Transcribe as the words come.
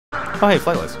Oh, hey,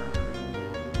 flightless.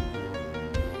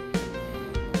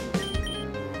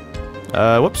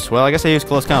 Whoops. Well, I guess I used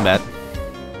close combat.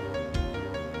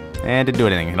 And didn't do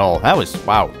anything at all. That was...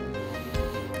 Wow.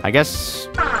 I guess...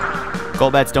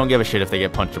 Golbats don't give a shit if they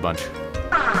get punched a bunch.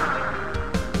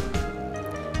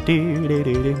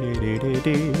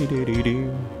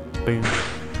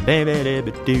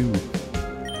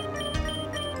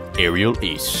 Aerial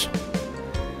Ace.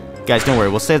 Guys, don't worry.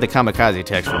 We'll save the kamikaze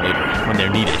attacks for later, when they're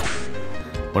needed.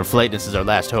 When Floatin is our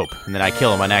last hope, and then I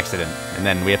kill him on accident, and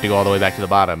then we have to go all the way back to the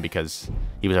bottom because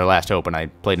he was our last hope and I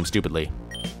played him stupidly.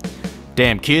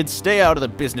 Damn, kids, stay out of the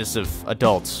business of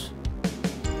adults.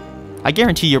 I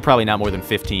guarantee you're probably not more than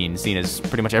 15, seeing as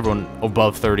pretty much everyone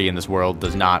above 30 in this world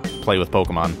does not play with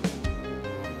Pokemon.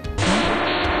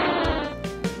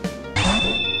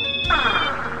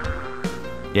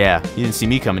 Yeah, you didn't see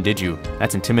me coming, did you?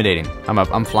 That's intimidating. I'm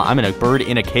in a bird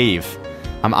in a cave.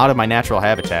 I'm out of my natural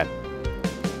habitat.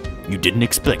 You didn't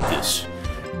expect this,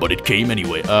 but it came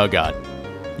anyway. Oh god.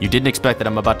 You didn't expect that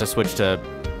I'm about to switch to...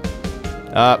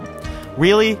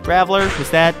 Really, Graveler? Was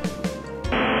that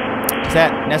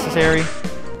necessary?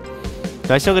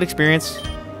 Did I still get experience?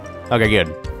 Okay,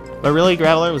 good. But really,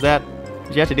 Graveler, was that...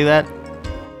 Did you have to do that?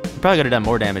 You probably could have done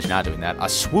more damage not doing that. A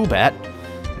Swoobat?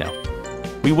 No.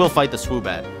 We will fight the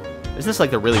Swoobat. Is this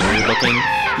like the really weird looking?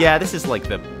 Yeah, this is like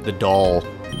the doll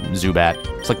Zubat.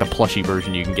 It's like the plushy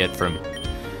version you can get from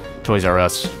Toys R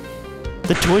Us.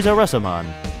 The Toys R Us-amon.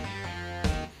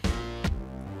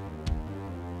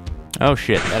 Oh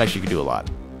shit, that actually could do a lot.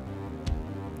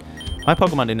 My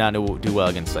Pokemon did not do well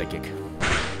against Psychic.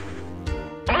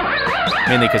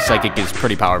 Mainly because Psychic is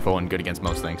pretty powerful and good against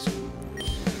most things.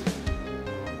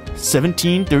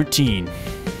 1713.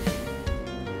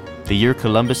 The year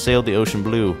Columbus sailed the ocean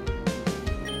blue,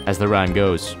 as the rhyme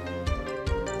goes.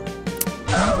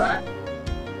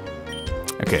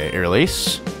 Okay, Aerial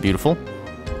Ace. Beautiful.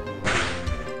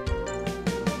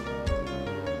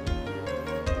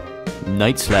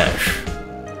 Night Slash.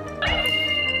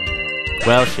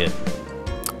 Well, shit.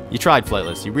 You tried,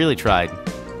 Flightless. You really tried.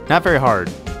 Not very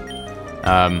hard.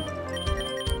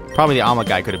 Probably the Omelette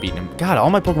guy could have beaten him. God,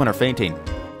 all my Pokemon are fainting.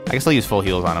 I guess I'll use full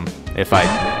heals on him. If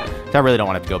I really don't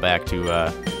want to have to go back to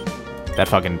that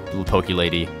fucking Poke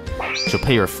lady. She'll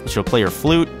play her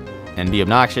flute and be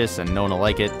obnoxious, and no one will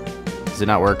like it. Does it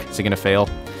not work? Is it gonna fail?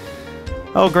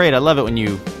 Oh, great! I love it when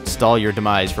you stall your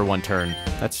demise for one turn.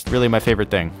 That's really my favorite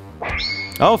thing.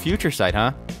 Oh, Future Sight,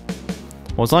 huh?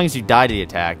 Well, as long as you die to the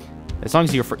attack, as long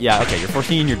as you're yeah, okay, you're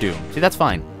foreseeing your doom. See, that's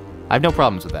fine. I have no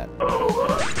problems with that.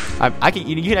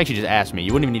 You can actually just ask me.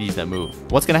 You wouldn't even need to use that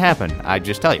move. What's gonna happen? I'd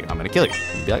just tell you. I'm gonna kill you.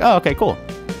 You'd be like, oh, okay, cool.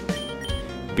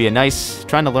 Be a nice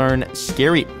trying to learn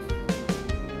Scary.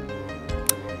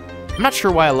 I'm not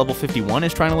sure why a level 51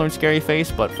 is trying to learn Scary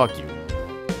Face, but fuck you.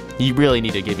 You really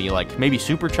need to give me like maybe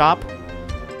Super Chop,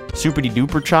 Super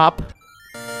Duper Chop,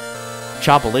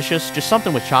 Chopalicious, just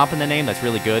something with Chop in the name that's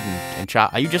really good. And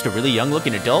Chop. Are you just a really young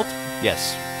looking adult?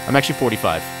 Yes, I'm actually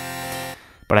 45,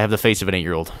 but I have the face of an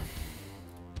 8-year-old.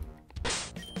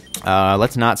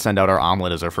 Let's not send out our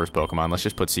Omelette as our first Pokemon. Let's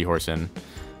just put Seahorse in.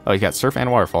 Oh, he's got Surf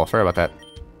and Waterfall. Sorry about that.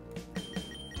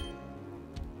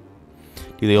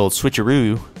 Do the old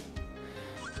switcheroo.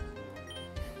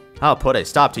 I'll put a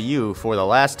stop to you for the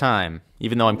last time.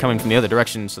 Even though I'm coming from the other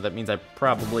direction, so that means I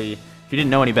probably... If you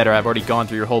didn't know any better, I've already gone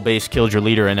through your whole base, killed your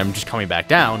leader, and I'm just coming back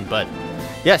down. But,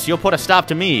 yes, you'll put a stop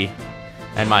to me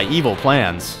and my evil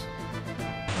plans.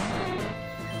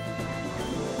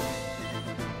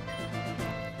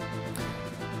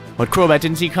 What Crobat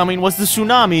didn't see coming was the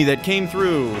tsunami that came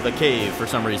through the cave for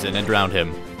some reason and drowned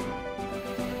him.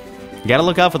 You gotta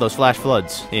look out for those flash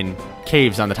floods in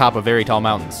caves on the top of very tall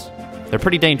mountains. They're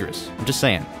pretty dangerous. I'm just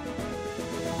saying.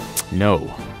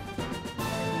 No.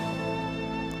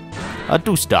 A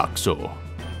Dustoxo.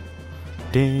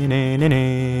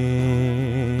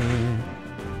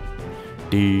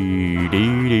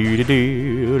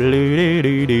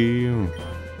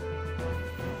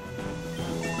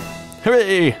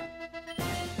 Hooray!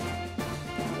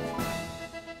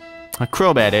 A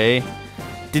Crobat, eh?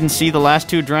 Didn't see the last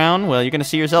two drown? Well, you're gonna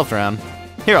see yourself drown.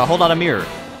 Here, I'll hold out a mirror.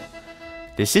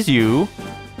 This is you,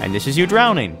 and this is you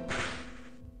drowning.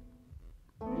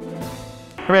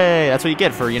 Hooray! That's what you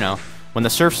get for, you know, when the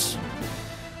surf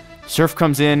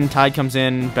comes in, tide comes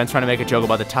in, Ben's trying to make a joke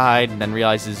about the tide, and then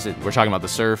realizes that we're talking about the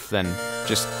surf, then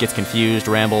just gets confused,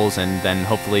 rambles, and then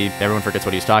hopefully everyone forgets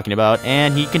what he's talking about,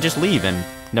 and he can just leave and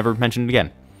never mention it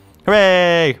again.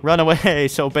 Hooray! Run away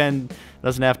so Ben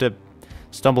doesn't have to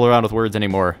stumble around with words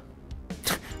anymore.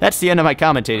 That's the end of my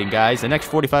commentating, guys. The next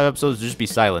 45 episodes will just be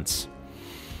silence.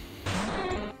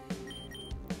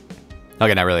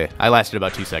 Okay, not really. I lasted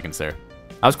about 2 seconds there.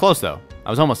 I was close, though.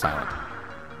 I was almost silent.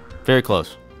 Very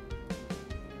close.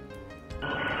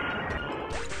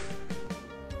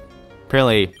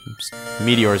 Apparently,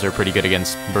 meteors are pretty good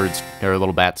against birds, or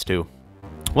little bats, too.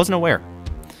 Wasn't aware.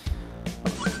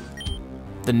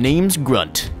 The name's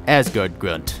Grunt. Asgard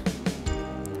Grunt.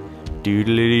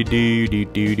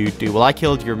 Doodly-doo-doo-doo-doo-doo. Well, I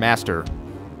killed your master.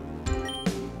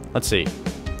 Let's see.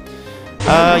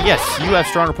 Yes, you have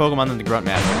stronger Pokemon than the Grunt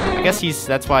Master. I guess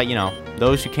that's why, you know,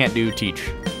 those who can't do, teach.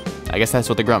 I guess that's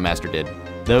what the Grunt Master did.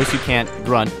 Those who can't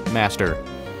grunt, master,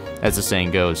 as the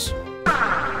saying goes.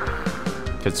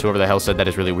 Because whoever the hell said that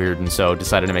is really weird, and so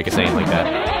decided to make a saying like that.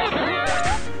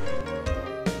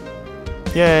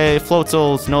 Yay,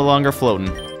 Floatzel's no longer floating.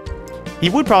 He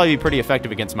would probably be pretty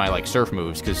effective against my, like, surf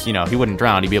moves, because, you know, he wouldn't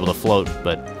drown, he'd be able to float,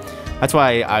 but that's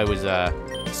why I was,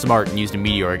 smart and used a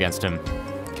meteor against him.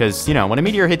 Because, you know, when a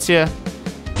meteor hits you,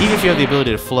 even if you have the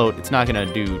ability to float, it's not going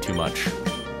to do too much.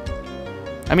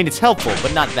 I mean, it's helpful,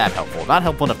 but not that helpful. Not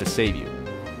helpful enough to save you.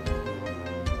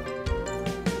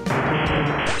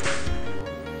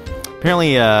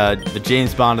 Apparently, the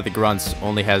James Bond of the Grunts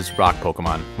only has rock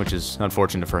Pokemon, which is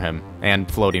unfortunate for him,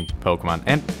 and floating Pokemon.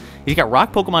 And he's got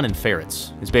rock Pokemon and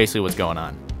ferrets, is basically what's going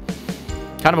on.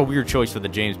 Kind of a weird choice for the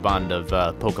James Bond of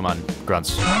Pokemon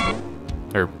Grunts.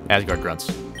 Or Asgard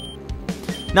Grunts.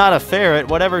 Not a ferret,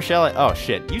 whatever shall I... Oh,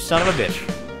 shit. You son of a bitch.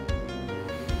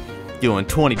 Doing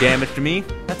 20 damage to me?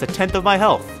 That's 1/10 of my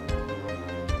health.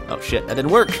 Oh, shit. That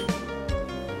didn't work.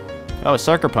 Oh, a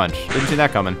Sucker Punch. Didn't see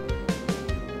that coming.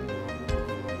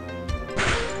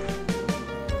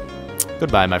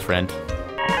 Goodbye, my friend.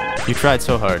 You tried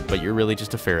so hard, but you're really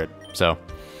just a ferret, so...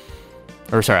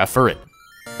 Or, sorry, a furret.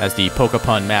 As the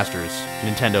Pokepun Masters,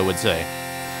 Nintendo would say.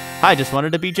 I just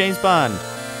wanted to be James Bond.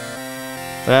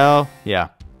 Well, yeah.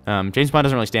 James Bond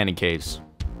doesn't really stand in caves.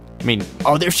 I mean,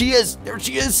 oh, there she is! There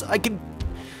she is! I can...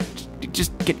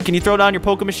 Can you throw down your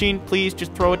Poke Machine, please?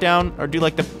 Just throw it down, or do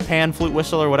like the pan flute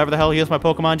whistle, or whatever the hell heals my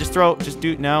Pokemon. Just throw, just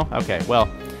do, no? Okay, well.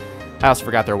 I also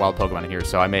forgot there are wild Pokemon in here,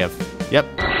 so I may have, yep.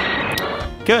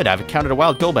 Good, I've encountered a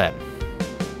wild Golbat.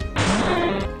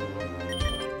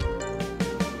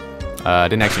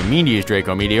 Didn't actually mean to use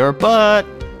Draco Meteor, but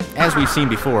as we've seen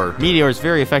before, Meteor is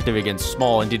very effective against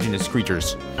small indigenous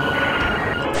creatures.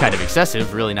 Kind of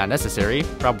excessive, really not necessary,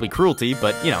 probably cruelty,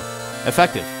 but, you know,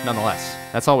 effective, nonetheless.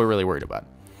 That's all we're really worried about.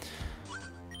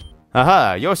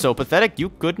 Aha, you're so pathetic, you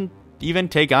couldn't even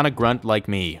take on a grunt like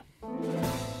me.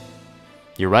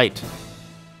 You're right.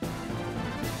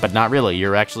 But not really,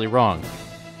 you're actually wrong.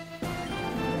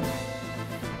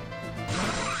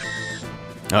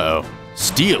 Uh-oh.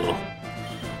 Steel!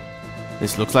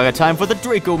 This looks like a time for the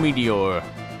Draco Meteor.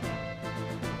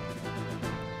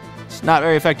 It's not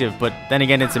very effective, but then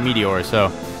again, it's a meteor,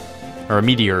 so... Or a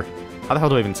meteor. How the hell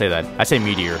do I even say that? I say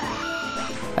meteor.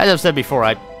 As I've said before,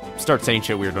 I start saying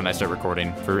shit weird when I start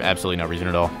recording, for absolutely no reason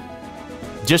at all.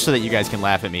 Just so that you guys can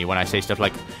laugh at me when I say stuff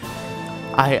like,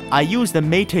 I use the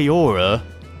Meteora,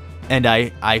 and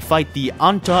I fight the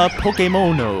Anta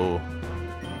Pokemono.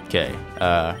 Okay,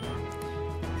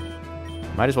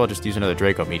 might as well just use another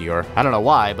Draco Meteor. I don't know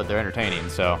why, but they're entertaining,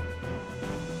 so...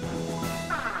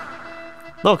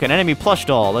 Look, an enemy plush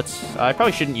doll. I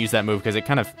probably shouldn't use that move, because it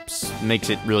kind of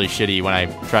makes it really shitty when I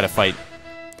try to fight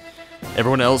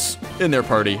everyone else in their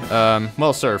party.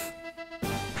 Well, Surf.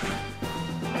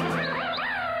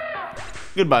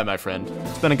 Goodbye, my friend.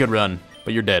 It's been a good run,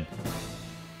 but you're dead.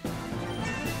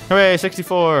 Hooray,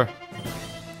 64!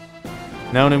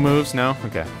 No new moves? No?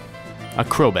 Okay. A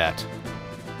Crobat.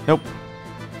 Nope.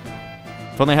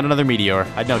 If only I had another Meteor,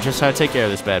 I'd know just how to take care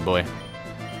of this bad boy.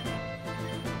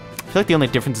 I feel like the only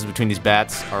differences between these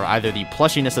bats are either the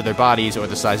plushiness of their bodies or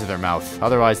the size of their mouth.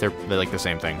 Otherwise, they're like the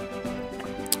same thing.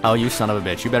 Oh, you son of a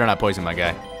bitch. You better not poison my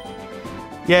guy.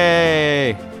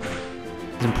 Yay!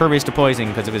 He's impervious to poison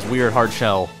because of his weird hard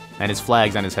shell and his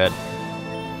flags on his head.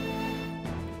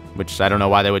 Which I don't know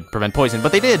why they would prevent poison,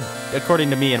 but they did, according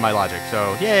to me and my logic.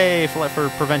 So, yay for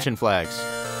prevention flags.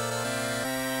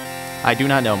 I do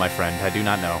not know, my friend. I do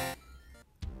not know.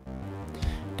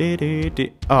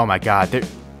 Oh my god.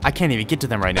 I can't even get to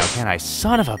them right now, can I?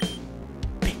 Son of a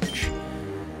bitch.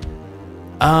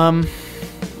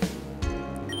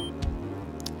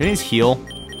 Did he heal? Do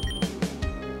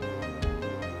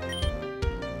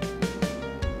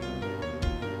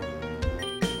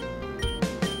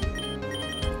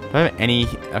I have any...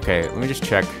 Okay, let me just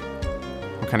check.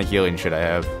 What kind of healing should I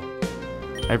have?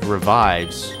 I have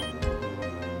revives.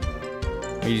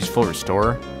 Maybe use full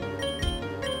restore.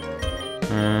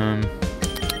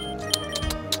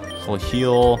 Full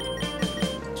heal.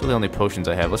 Those are the only potions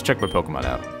I have. Let's check my Pokemon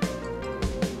out.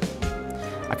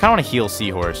 I kind of want to heal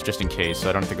Seahorse, just in case, so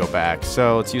I don't have to go back.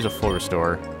 So let's use a full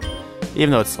restore,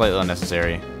 even though it's slightly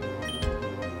unnecessary.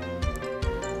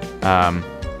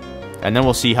 And then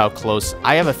we'll see how close.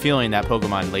 I have a feeling that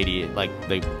Pokemon lady, like,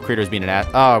 the creator is being an ass.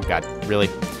 Oh, God, really?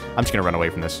 I'm just going to run away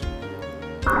from this.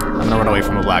 I'm going to run away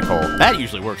from a black hole. That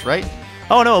usually works, right?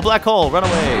 Oh, no, a black hole. Run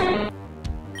away.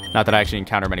 Not that I actually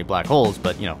encounter many black holes,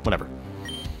 but, you know, whatever.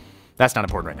 That's not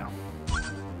important right now.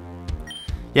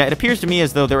 Yeah, it appears to me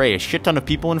as though there are a shit ton of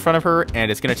people in front of her, and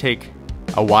it's going to take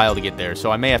a while to get there,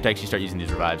 so I may have to actually start using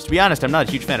these revives. To be honest, I'm not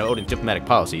a huge fan of Odin's diplomatic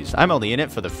policies. I'm only in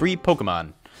it for the free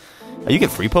Pokemon. Oh, you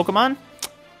get free Pokemon?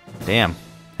 Damn.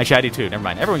 Actually, I do too. Never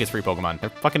mind. Everyone gets free Pokemon. They're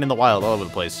fucking in the wild all over the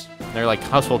place. They're like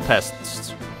household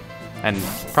pests. And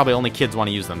probably only kids want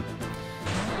to use them.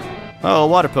 Oh,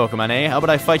 water Pokemon, eh? How about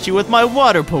I fight you with my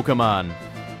water Pokemon?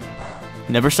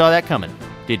 Never saw that coming,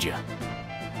 did you?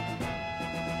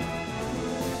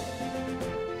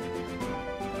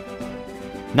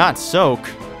 Not Soak.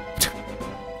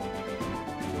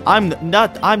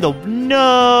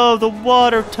 No, the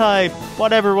water type.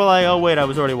 Whatever will I, oh wait, I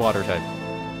was already water type.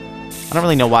 I don't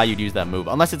really know why you'd use that move,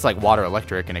 unless it's like water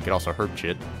electric and it could also hurt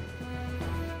shit.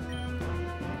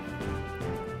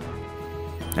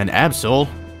 An Absol?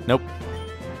 Nope.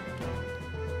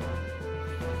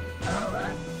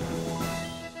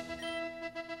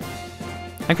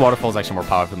 I think Waterfall is actually more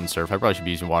powerful than Surf. I probably should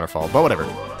be using Waterfall, but whatever.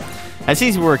 It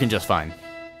seems to be working just fine.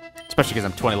 Especially because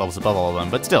I'm 20 levels above all of them,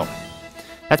 but still.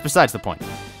 That's besides the point.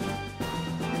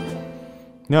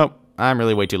 Nope, I'm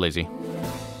really way too lazy.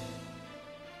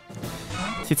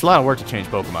 See, it's a lot of work to change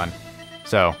Pokemon.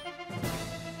 So.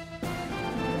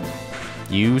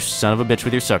 You son of a bitch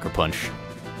with your Sucker Punch.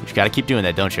 You just gotta keep doing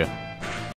that, don't you?